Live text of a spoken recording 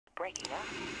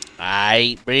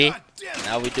Alright, Bree.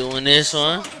 Now we doing this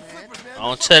one.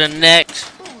 On to the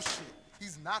next.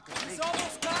 He's not gonna make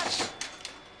it.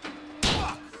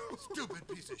 Fuck! Stupid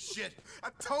piece of shit. I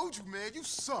told you, man, you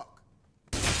suck.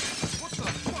 What the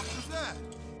fuck was that?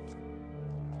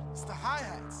 It's the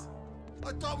hi-hats.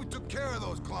 I thought we took care of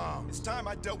those clowns. It's time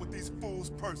I dealt with these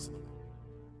fools personally.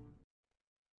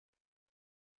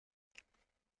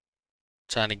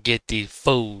 Trying to get these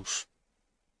fools.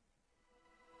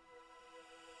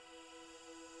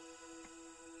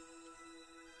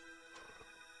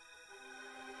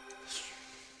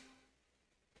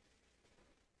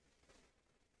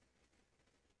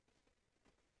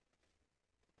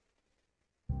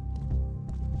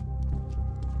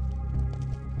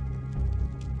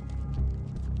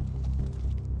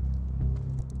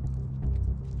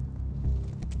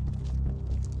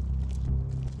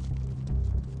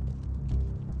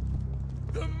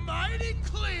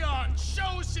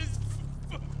 Shows his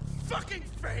fucking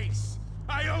face.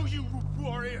 I owe you,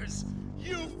 warriors.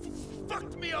 You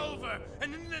fucked me over,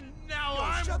 and now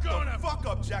I'm shut gonna. The fuck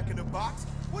up, Jack in the Box.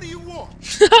 What do you want?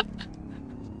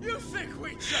 You think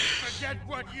we just forget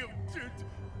what you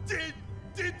did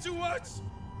to us?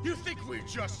 You think we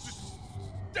just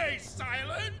stay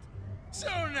silent? So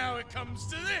now it comes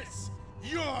to this.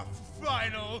 Your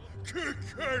final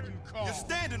curtain call. You're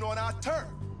standing on our turf.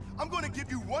 I'm gonna give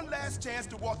you one last chance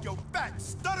to walk your fat,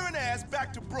 stuttering ass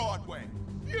back to Broadway.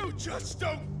 You just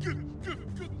don't get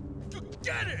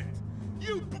it!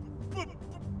 You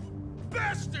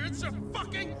bastards are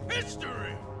fucking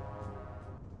history!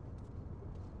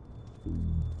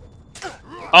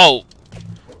 Oh,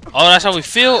 that's how we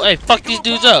feel? Hey, fuck these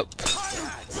dudes up.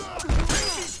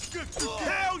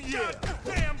 Hell yeah!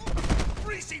 Damn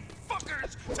greasy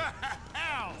fuckers to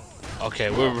hell!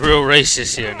 Okay, we're real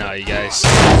racist here now, you guys.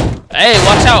 Hey,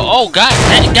 watch out. Oh, god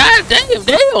damn.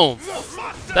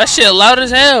 That shit loud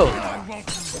as hell. I won't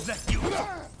let you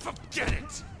forget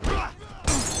it.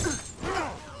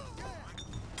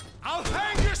 I'll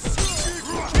hang your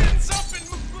kids up in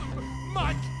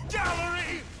my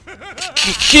gallery.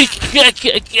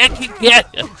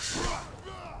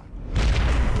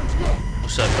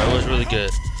 What's up, bro? It was really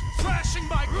good. Trashing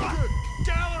my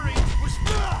gallery was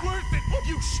worth it,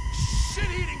 you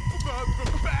shit-eating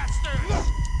bastards.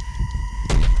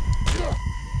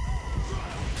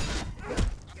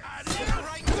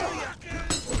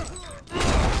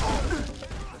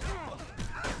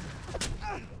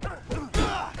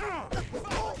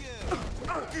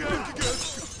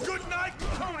 Good night,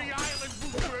 Coney Island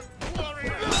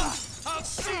warrior. I'll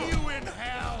see you in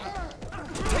hell.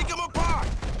 Take him apart.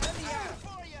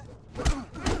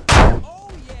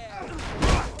 Oh yeah.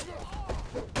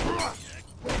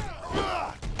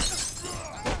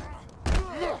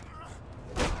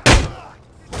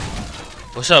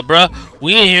 What's up, bro?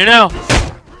 We in here now.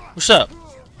 What's up,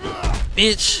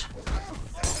 bitch?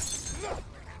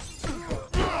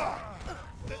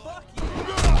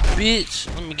 Bitch,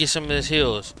 let me get some of this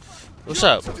heals. What's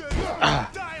up? Bah,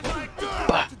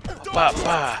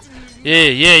 bah.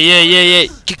 Yeah.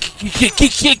 Get.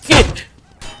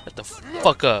 Shut the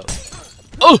fuck up.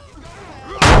 Oh!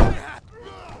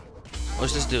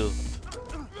 What's this do?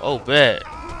 Oh, bad.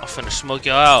 I'm finna smoke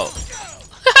y'all out.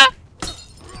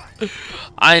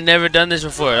 I ain't never done this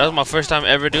before. That was my first time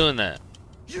ever doing that.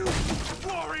 You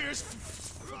warriors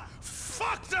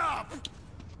fucked up,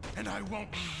 and I won't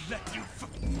let you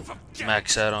forget.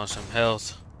 Max out on some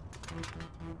health.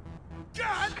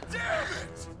 God damn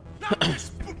it! Not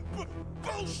this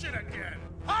bullshit again.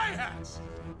 Hi-hats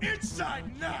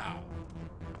inside now.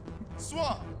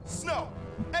 Swan, Snow,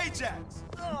 Ajax,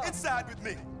 inside with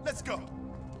me. Let's go.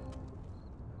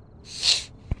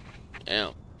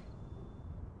 Damn.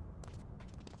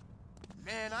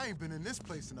 Man, I ain't been in this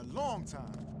place in a long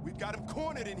time. We've got him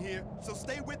cornered in here, so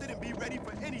stay with it and be ready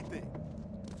for anything.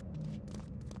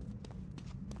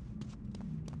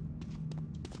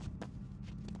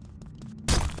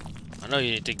 I know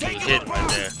you didn't think you was hitting right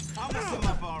there. I'll mess him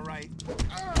up all right.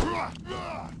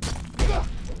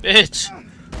 Bitch!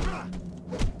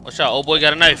 Watch out, old boy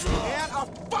got a knife. And I'll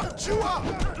fuck you up!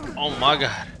 Oh my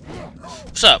god.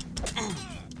 What's up?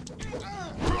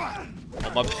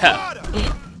 Oh my bad.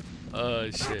 Oh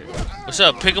shit. What's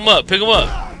up? Pick him up.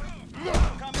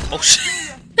 Oh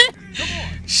shit.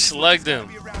 Slugged him.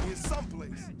 Be around here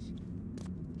someplace.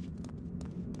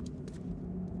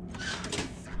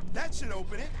 That should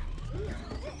open it.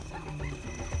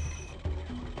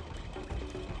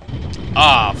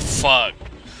 Ah, fuck.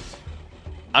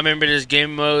 I remember this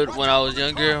game mode when I was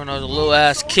younger, when I was a little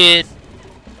ass kid.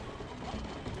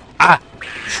 Ah!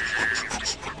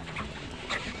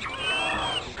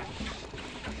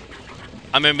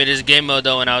 I remember this game mode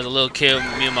though when I was a little kid.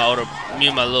 Me and my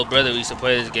little brother, we used to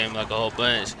play this game like a whole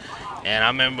bunch. And I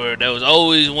remember there was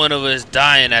always one of us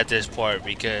dying at this part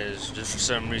because just for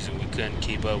some reason we couldn't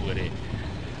keep up with it.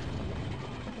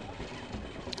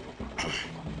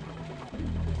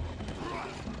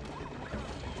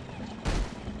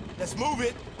 Let's move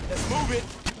it. Let's move it.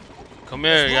 Come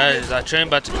here, guys. That train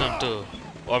about to come through.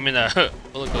 Or I mean, that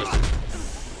roller coaster.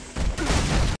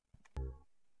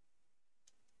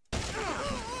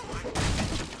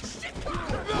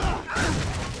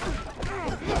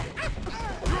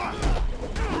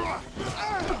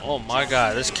 Oh my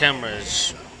god, this camera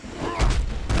is...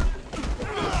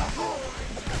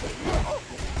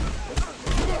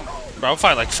 Bro, I'm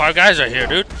fighting like 5 guys right here,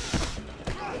 dude.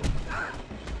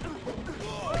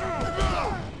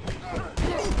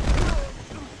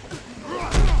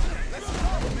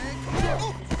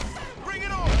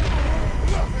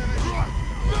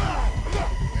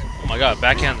 Oh my god,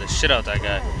 backhand the shit out that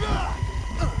guy.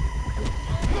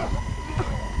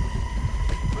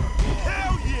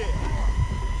 Hell yeah.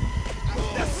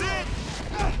 That's it.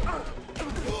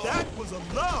 That was a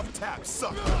love tap,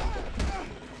 sucker.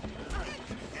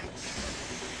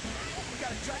 We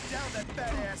gotta track down that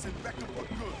fat ass and wreck him for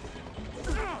good.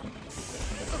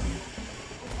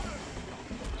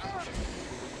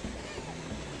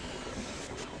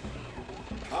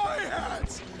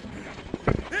 Hi-hats!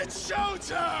 It's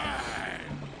showtime!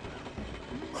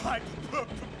 My poor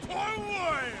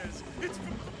warriors! It's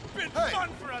been Hey, fun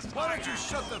for us. why don't you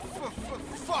shut the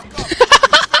fuck up and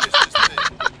finish this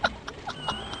thing?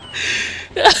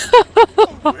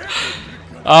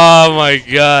 Oh my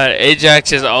god, Ajax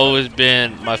has always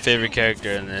been my favorite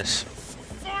character in this.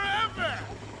 Forever!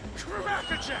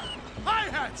 Crackerjack!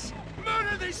 Hi-hats!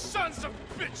 Murder these sons of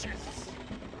bitches!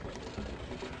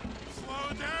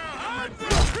 Slow down! I'm the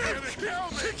king of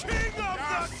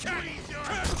the streets!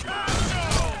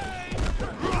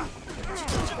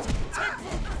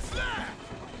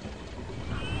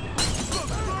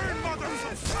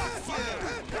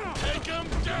 Take him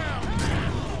down!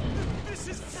 This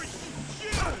is for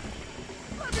you!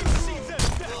 Let me see that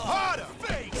harder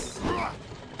face!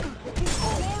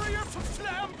 Warrior for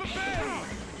Flambe!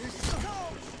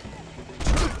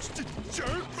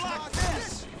 Jerk block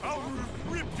this! I'll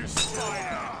rip your spine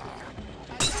out!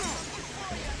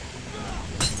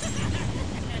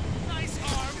 Nice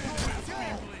arm!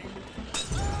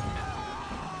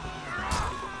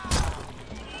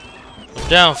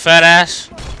 Down, fat ass.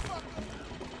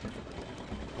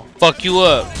 I'll fuck you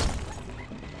up.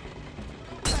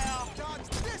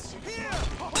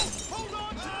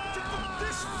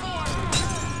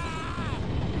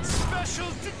 Special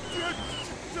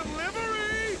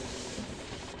delivery!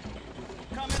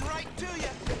 Coming right to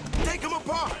you. Take him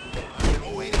apart.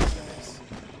 I'm waiting for this.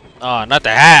 Oh, not the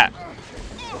hat.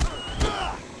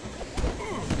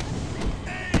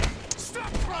 Hey,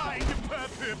 stop crying,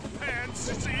 you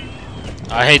pansy!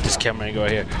 I hate this camera angle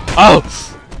right here. Oh!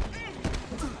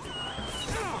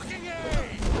 Fucking A!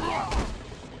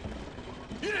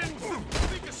 You didn't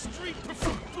think a street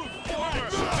performer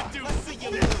could do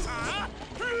this, huh?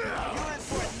 You're in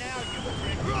for it now, you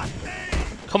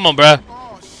prick. Come on, bruh.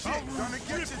 Oh shit, gonna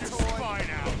get Rip you, your toy. spine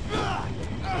out!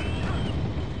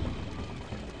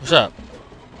 What's up?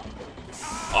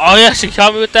 Oh yeah, she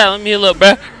caught me with that. Let me heal up,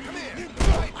 bruh.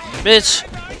 Bitch.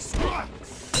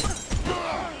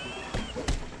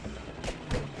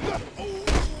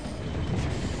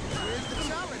 Here's the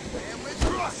challenge, man. Where's the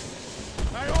rush?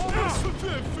 I almost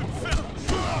fell.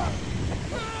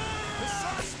 It's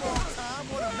such a small time.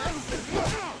 What a mess.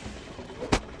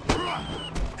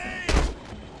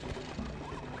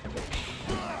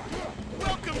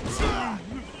 Welcome to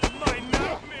my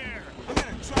nightmare! I'm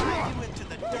gonna drive you into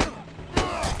the dirt.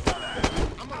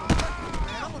 I'm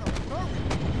gonna bury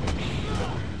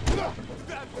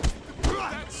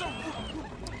That's a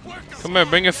work of Come here,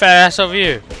 bring your fat ass over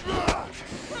here.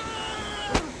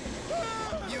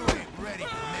 you. You ain't ready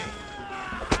for me.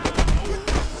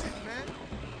 Shit, man.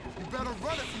 You better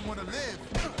run if you want to live.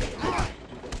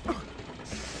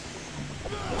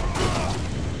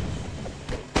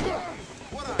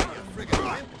 What are you, friggin'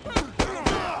 wimp?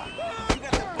 You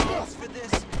got the balls for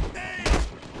this?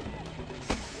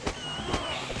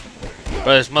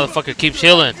 Bro, this motherfucker keeps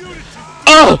healing.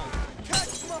 Oh!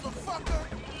 Catch, motherfucker.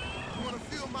 You wanna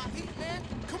feel my heat, man?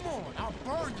 Come on, I'll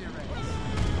burn your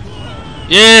ass.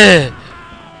 Yeah!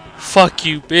 Fuck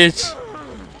you, bitch.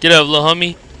 Get up, little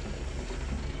homie.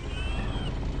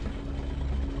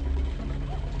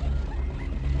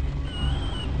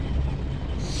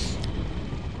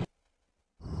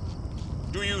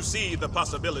 Do you see the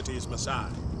possibilities,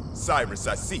 Messiah? Cyrus,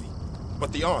 I see.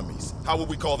 But the armies, how will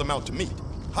we call them out to meet?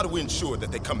 How do we ensure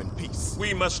that they come in peace?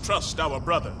 We must trust our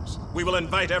brothers. We will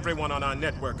invite everyone on our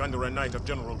network under a night of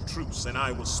general truce, and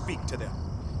I will speak to them.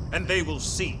 And they will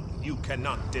see you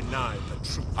cannot deny the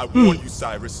truth. I warn you,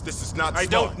 Cyrus, this is not I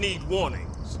smart. don't need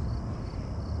warnings.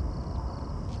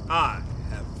 I